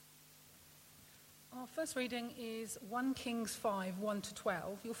Our first reading is 1 Kings 5, 1 to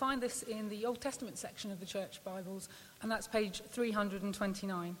 12. You'll find this in the Old Testament section of the Church Bibles, and that's page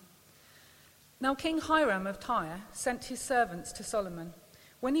 329. Now King Hiram of Tyre sent his servants to Solomon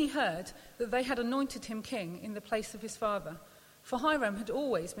when he heard that they had anointed him king in the place of his father, for Hiram had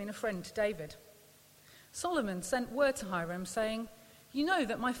always been a friend to David. Solomon sent word to Hiram, saying, "You know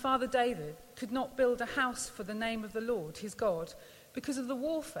that my father David could not build a house for the name of the Lord, his God, because of the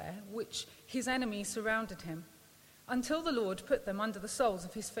warfare which his enemies surrounded him, until the Lord put them under the soles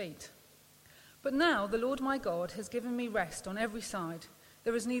of his feet. But now the Lord my God has given me rest on every side.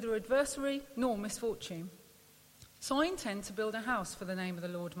 There is neither adversary nor misfortune. So I intend to build a house for the name of the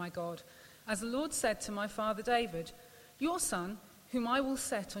Lord my God, as the Lord said to my father David, your son, whom I will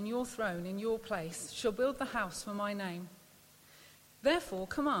set on your throne in your place, shall build the house for my name. Therefore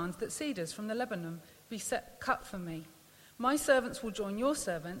command that cedars from the Lebanon be cut for me. My servants will join your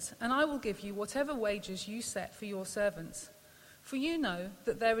servants, and I will give you whatever wages you set for your servants. For you know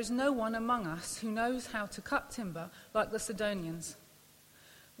that there is no one among us who knows how to cut timber like the Sidonians."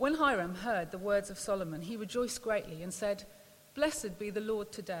 When Hiram heard the words of Solomon, he rejoiced greatly and said, "Blessed be the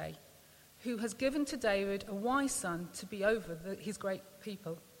Lord today, who has given to David a wise son to be over his great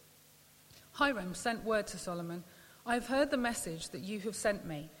people." Hiram sent word to Solomon, "I have heard the message that you have sent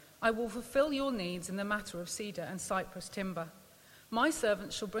me. I will fulfill your needs in the matter of cedar and cypress timber. My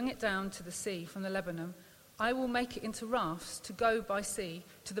servants shall bring it down to the sea from the Lebanon. I will make it into rafts to go by sea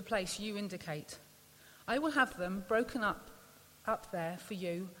to the place you indicate. I will have them broken up there for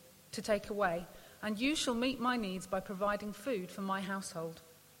you to take away, and you shall meet my needs by providing food for my household."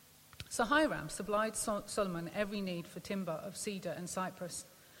 So Hiram supplied Solomon every need for timber of cedar and cypress.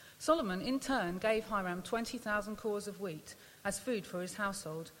 Solomon in turn gave Hiram 20,000 cors of wheat as food for his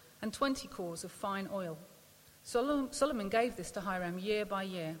household, and 20 cors of fine oil. Solomon gave this to Hiram year by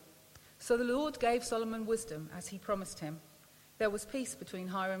year. So the Lord gave Solomon wisdom as he promised him. There was peace between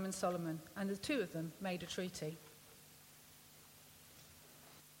Hiram and Solomon, and the two of them made a treaty.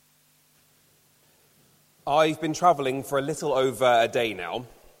 I've been travelling for a little over a day now,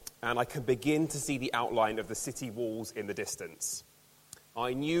 and I can begin to see the outline of the city walls in the distance.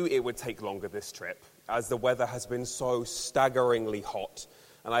 I knew it would take longer this trip, as the weather has been so staggeringly hot,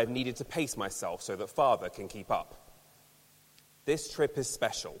 and I have needed to pace myself so that Father can keep up. This trip is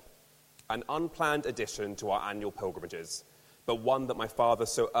special, an unplanned addition to our annual pilgrimages, but one that my father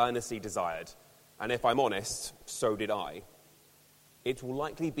so earnestly desired, and if I'm honest, so did I. It will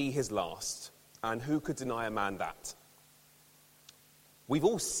likely be his last, and who could deny a man that? We've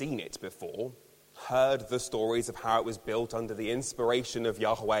all seen it before, heard the stories of how it was built under the inspiration of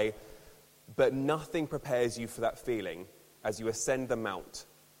Yahweh, but nothing prepares you for that feeling as you ascend the mount,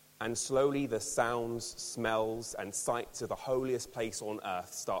 and slowly the sounds, smells, and sights of the holiest place on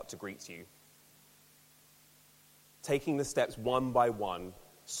earth start to greet you. Taking the steps one by one,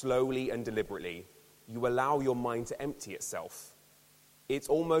 slowly and deliberately, you allow your mind to empty itself. It's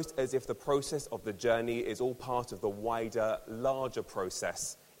almost as if the process of the journey is all part of the wider, larger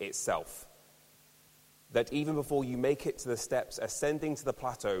process itself. That even before you make it to the steps ascending to the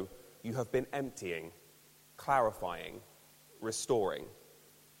plateau, you have been emptying, clarifying, restoring.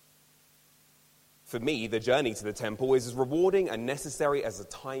 For me, the journey to the temple is as rewarding and necessary as the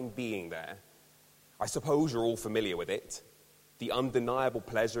time being there. I suppose you're all familiar with it. The undeniable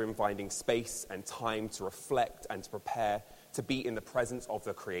pleasure in finding space and time to reflect and to prepare to be in the presence of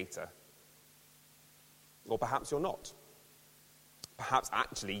the Creator. Or perhaps you're not. Perhaps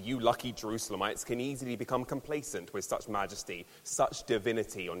actually you lucky Jerusalemites can easily become complacent with such majesty, such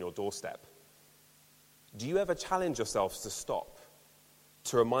divinity on your doorstep. Do you ever challenge yourselves to stop,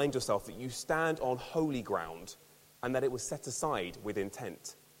 to remind yourself that you stand on holy ground and that it was set aside with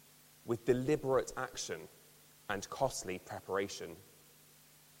intent, with deliberate action and costly preparation?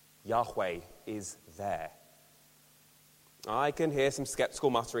 Yahweh is there. I can hear some skeptical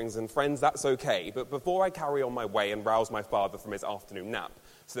mutterings, and friends, that's okay, but before I carry on my way and rouse my father from his afternoon nap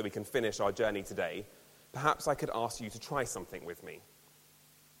so that we can finish our journey today, perhaps I could ask you to try something with me.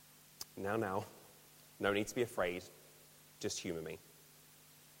 Now, no need to be afraid, just humour me.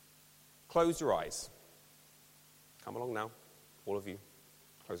 Close your eyes. Come along now, all of you.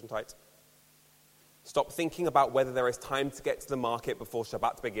 Close them tight. Stop thinking about whether there is time to get to the market before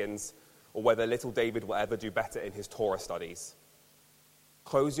Shabbat begins, or whether little David will ever do better in his Torah studies.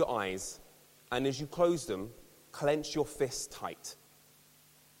 Close your eyes, and as you close them, clench your fists tight.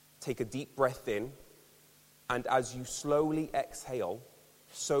 Take a deep breath in, and as you slowly exhale,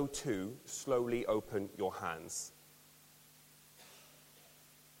 so too slowly open your hands.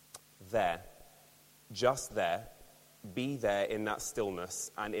 There, just there, be there in that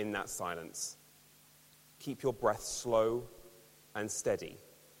stillness and in that silence. Keep your breath slow and steady.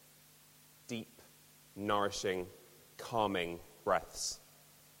 Deep, nourishing, calming breaths.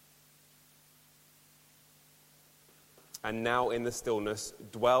 And now in the stillness,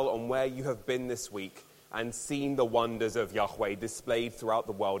 dwell on where you have been this week and seen the wonders of Yahweh displayed throughout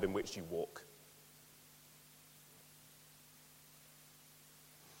the world in which you walk.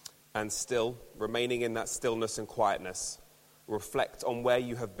 And still, remaining in that stillness and quietness, reflect on where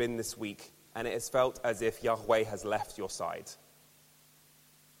you have been this week, and it has felt as if Yahweh has left your side.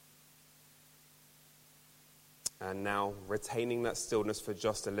 And now, retaining that stillness for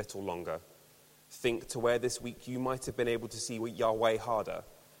just a little longer, think to where this week you might have been able to see Yahweh harder,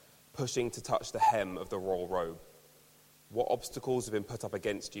 pushing to touch the hem of the royal robe. What obstacles have been put up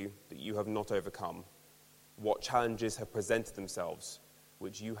against you that you have not overcome? What challenges have presented themselves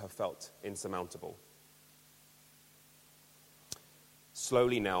which you have felt insurmountable?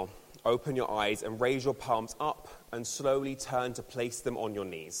 Slowly now, open your eyes and raise your palms up and slowly turn to place them on your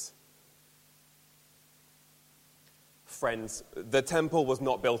knees. Friends, the temple was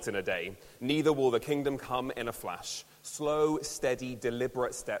not built in a day. Neither will the kingdom come in a flash. Slow, steady,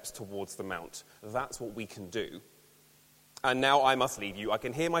 deliberate steps towards the mount. That's what we can do. And now I must leave you. I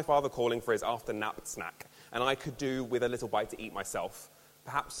can hear my father calling for his after-nap snack, and I could do with a little bite to eat myself.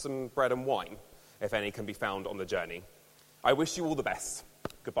 Perhaps some bread and wine, if any can be found on the journey. I wish you all the best.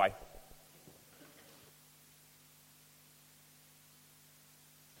 Goodbye.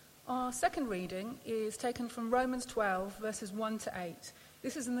 Our second reading is taken from Romans 12, verses 1 to 8.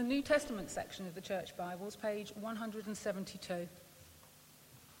 This is in the New Testament section of the Church Bibles, page 172.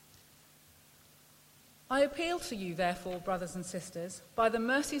 I appeal to you, therefore, brothers and sisters, by the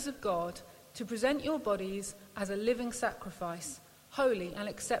mercies of God, to present your bodies as a living sacrifice, holy and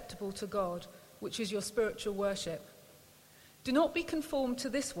acceptable to God, which is your spiritual worship. Do not be conformed to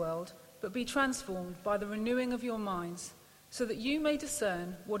this world, but be transformed by the renewing of your minds, so that you may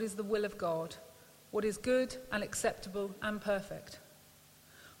discern what is the will of God, what is good and acceptable and perfect.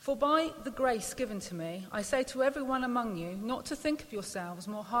 For by the grace given to me, I say to everyone among you not to think of yourselves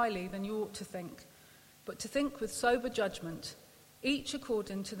more highly than you ought to think, but to think with sober judgment, each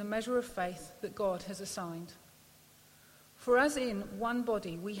according to the measure of faith that God has assigned. For as in one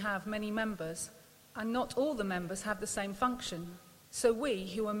body we have many members, and not all the members have the same function, so we,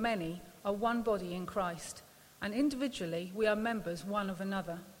 who are many, are one body in Christ, and individually we are members one of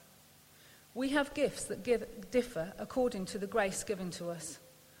another. We have gifts that differ according to the grace given to us.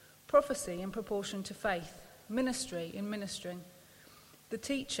 Prophecy in proportion to faith, ministry in ministering, the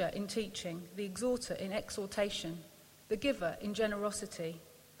teacher in teaching, the exhorter in exhortation, the giver in generosity,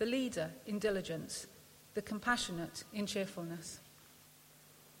 the leader in diligence, the compassionate in cheerfulness.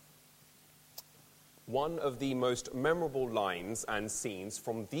 One of the most memorable lines and scenes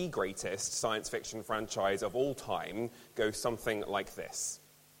from the greatest science fiction franchise of all time goes something like this.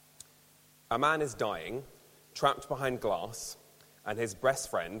 A man is dying, trapped behind glass, and his best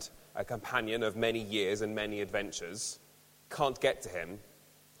friend, a companion of many years and many adventures, can't get to him,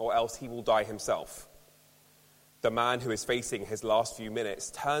 or else he will die himself. The man who is facing his last few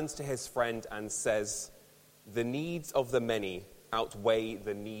minutes turns to his friend and says, "The needs of the many outweigh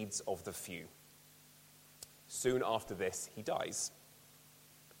the needs of the few." Soon after this, he dies.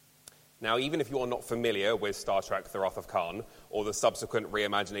 Now, even if you are not familiar with Star Trek: The Wrath of Khan, or the subsequent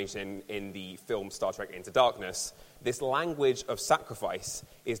reimagination in the film Star Trek Into Darkness, this language of sacrifice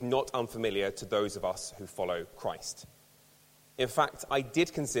is not unfamiliar to those of us who follow Christ. In fact, I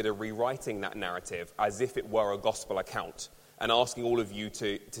did consider rewriting that narrative as if it were a gospel account, and asking all of you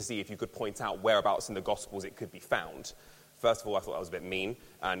to see if you could point out whereabouts in the Gospels it could be found. First of all, I thought that was a bit mean,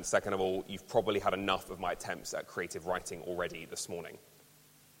 and second of all, you've probably had enough of my attempts at creative writing already this morning.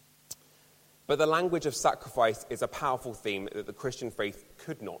 But the language of sacrifice is a powerful theme that the Christian faith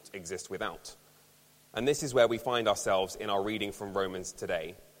could not exist without. And this is where we find ourselves in our reading from Romans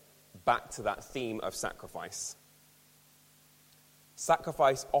today, back to that theme of sacrifice.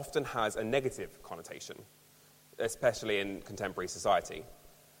 Sacrifice often has a negative connotation, especially in contemporary society.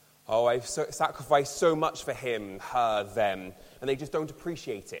 Oh, I've sacrificed so much for him, her, them, and they just don't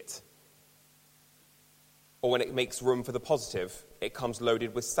appreciate it. Or when it makes room for the positive, it comes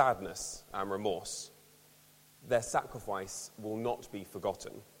loaded with sadness and remorse. Their sacrifice will not be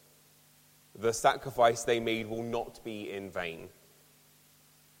forgotten. The sacrifice they made will not be in vain.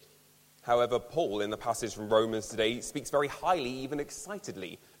 However, Paul, in the passage from Romans today, speaks very highly, even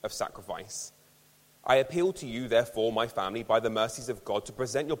excitedly, of sacrifice. I appeal to you, therefore, my family, by the mercies of God, to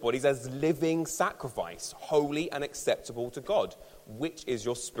present your bodies as living sacrifice, holy and acceptable to God, which is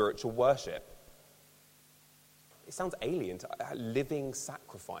your spiritual worship. it sounds alien to a living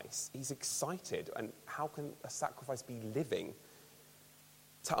sacrifice. He's excited. And how can a sacrifice be living?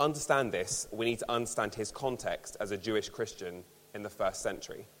 To understand this, we need to understand his context as a Jewish Christian in the first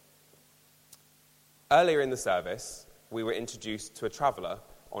century. Earlier in the service, we were introduced to a traveller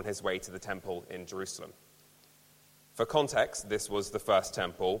on his way to the temple in Jerusalem. For context, this was the first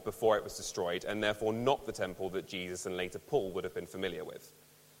temple before it was destroyed, and therefore not the temple that Jesus and later Paul would have been familiar with.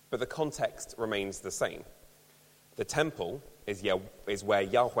 But the context remains the same. The temple is where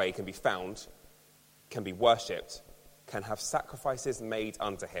Yahweh can be found, can be worshipped, can have sacrifices made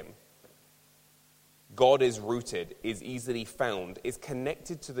unto him. God is rooted, is easily found, is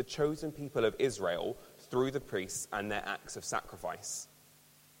connected to the chosen people of Israel through the priests and their acts of sacrifice.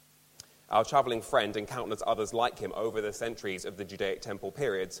 Our travelling friend and countless others like him over the centuries of the Judaic temple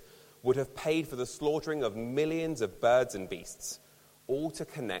periods would have paid for the slaughtering of millions of birds and beasts, all to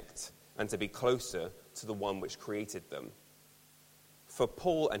connect and to be closer to the one which created them. For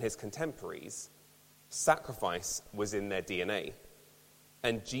Paul and his contemporaries, sacrifice was in their DNA,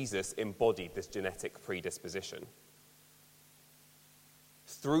 and Jesus embodied this genetic predisposition.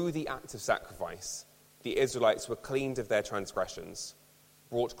 Through the act of sacrifice, the Israelites were cleaned of their transgressions,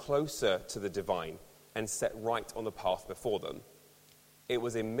 brought closer to the divine, and set right on the path before them. It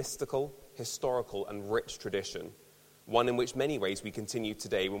was a mystical, historical, and rich tradition, one in which many ways we continue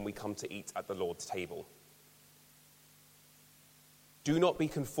today when we come to eat at the Lord's table. Do not be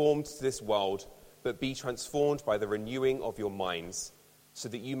conformed to this world, but be transformed by the renewing of your minds, so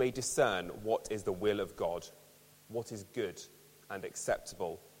that you may discern what is the will of God, what is good and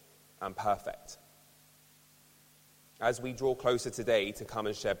acceptable and perfect. As we draw closer today to come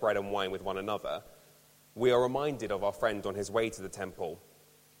and share bread and wine with one another, we are reminded of our friend on his way to the temple,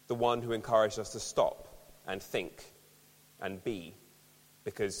 the one who encouraged us to stop and think and be,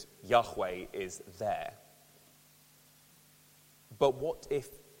 because Yahweh is there. But what if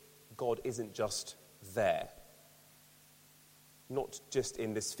God isn't just there? Not just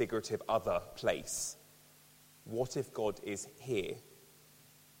in this figurative other place. What if God is here?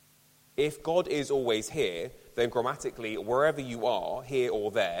 If God is always here, then grammatically, wherever you are, here or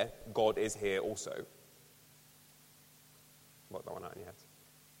there, God is here also. Work that one out in your head.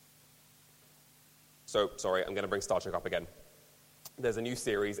 So, sorry, I'm going to bring Star Trek up again. There's a new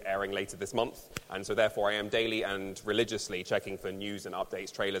series airing later this month, and so therefore I am daily and religiously checking for news and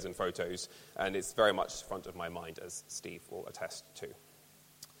updates, trailers and photos, and it's very much front of my mind, as Steve will attest to.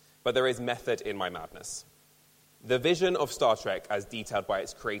 But there is method in my madness. The vision of Star Trek, as detailed by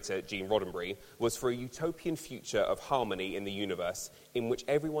its creator, Gene Roddenberry, was for a utopian future of harmony in the universe in which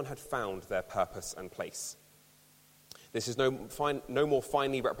everyone had found their purpose and place. This is no more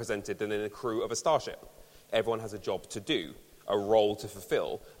finely represented than in a crew of a starship. Everyone has a job to do, a role to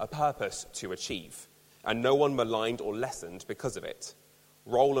fulfill, a purpose to achieve, and no one maligned or lessened because of it.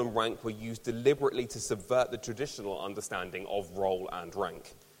 Role and rank were used deliberately to subvert the traditional understanding of role and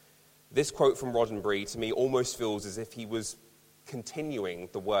rank. This quote from Roddenberry to me almost feels as if he was continuing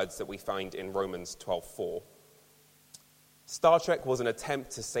the words that we find in Romans 12:4. Star Trek was an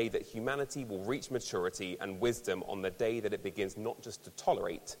attempt to say that humanity will reach maturity and wisdom on the day that it begins not just to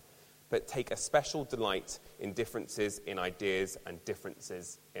tolerate, but take a special delight in differences in ideas and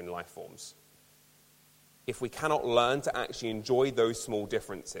differences in life forms. If we cannot learn to actually enjoy those small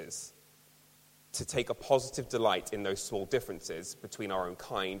differences, to take a positive delight in those small differences between our own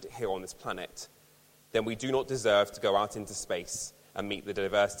kind here on this planet, then we do not deserve to go out into space and meet the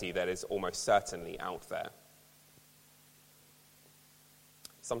diversity that is almost certainly out there.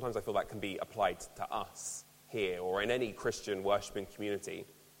 Sometimes I feel that can be applied to us here or in any Christian worshiping community.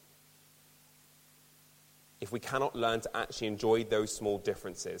 If we cannot learn to actually enjoy those small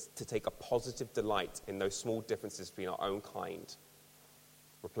differences, to take a positive delight in those small differences between our own kind,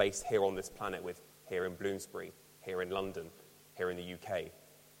 replace here on this planet with here in Bloomsbury, here in London, here in the UK,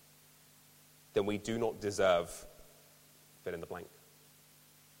 then we do not deserve fill in the blank.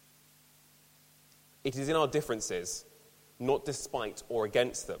 It is in our differences, not despite or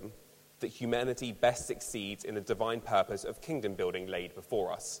against them, that humanity best succeeds in the divine purpose of kingdom building laid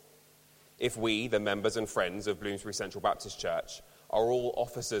before us. If we, the members and friends of Bloomsbury Central Baptist Church, are all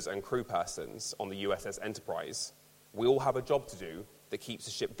officers and crew persons on the USS Enterprise, we all have a job to do that keeps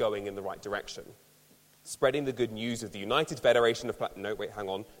the ship going in the right direction. Spreading the good news of the United Federation of...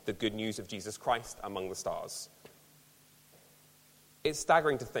 the good news of Jesus Christ among the stars. It's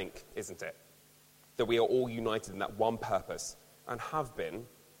staggering to think, isn't it, that we are all united in that one purpose and have been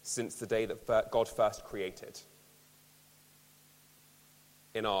since the day that God first created.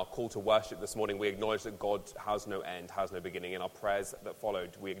 In our call to worship this morning, we acknowledge that God has no end, has no beginning. In our prayers that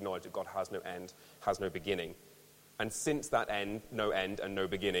followed, we acknowledge that God has no end, has no beginning. And since that end and no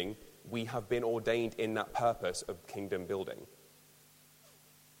beginning, we have been ordained in that purpose of kingdom building.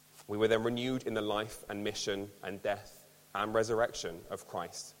 We were then renewed in the life and mission and death and resurrection of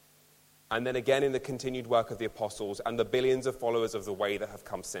Christ. And then again in the continued work of the apostles and the billions of followers of the way that have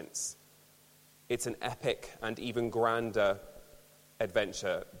come since. It's an epic and even grander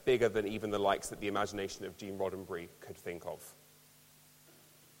adventure, bigger than even the likes that the imagination of Gene Roddenberry could think of.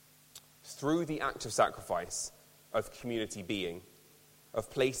 Through the act of sacrifice, of community being,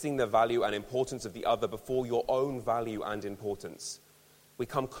 of placing the value and importance of the other before your own value and importance, we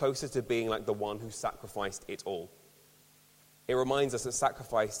come closer to being like the one who sacrificed it all. It reminds us that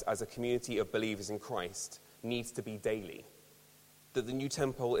sacrifice as a community of believers in Christ needs to be daily. That the new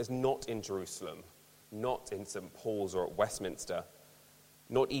temple is not in Jerusalem, not in St. Paul's or at Westminster,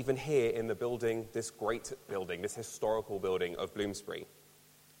 not even here in the building, this great building, this historical building of Bloomsbury,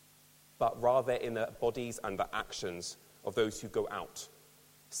 but rather in the bodies and the actions of those who go out,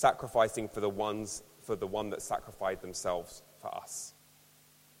 sacrificing for the one that sacrificed themselves for us.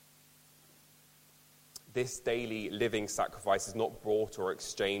 This daily living sacrifice is not bought or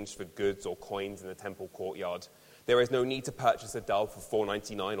exchanged for goods or coins in the temple courtyard. There is no need to purchase a dove for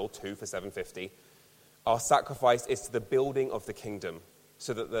 $4.99 or two for $7.50. Our sacrifice is to the building of the kingdom,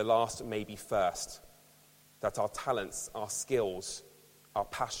 so that the last may be first, that our talents, our skills, our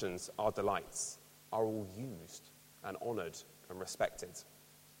passions, our delights are all used and honoured and respected.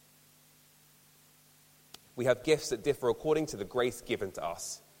 We have gifts that differ according to the grace given to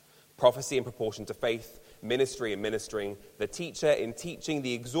us. Prophecy in proportion to faith, ministry in ministering, the teacher in teaching,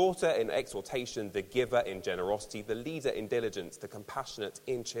 the exhorter in exhortation, the giver in generosity, the leader in diligence, the compassionate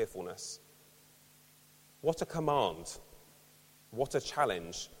in cheerfulness. What a command, what a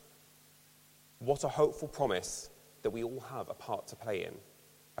challenge, what a hopeful promise that we all have a part to play in,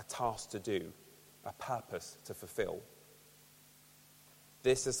 a task to do, a purpose to fulfill.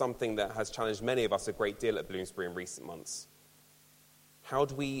 This is something that has challenged many of us a great deal at Bloomsbury in recent months. How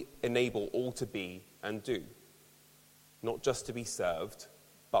do we enable all to be and do? Not just to be served,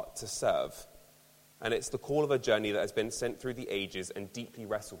 but to serve. And it's the call of a journey that has been sent through the ages and deeply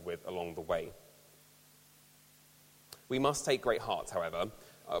wrestled with along the way. We must take great heart, however,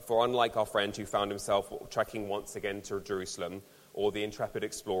 for unlike our friend who found himself trekking once again to Jerusalem, or the intrepid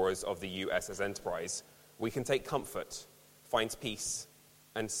explorers of the USS Enterprise, we can take comfort, find peace,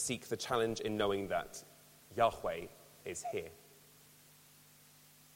 and seek the challenge in knowing that Yahweh is here.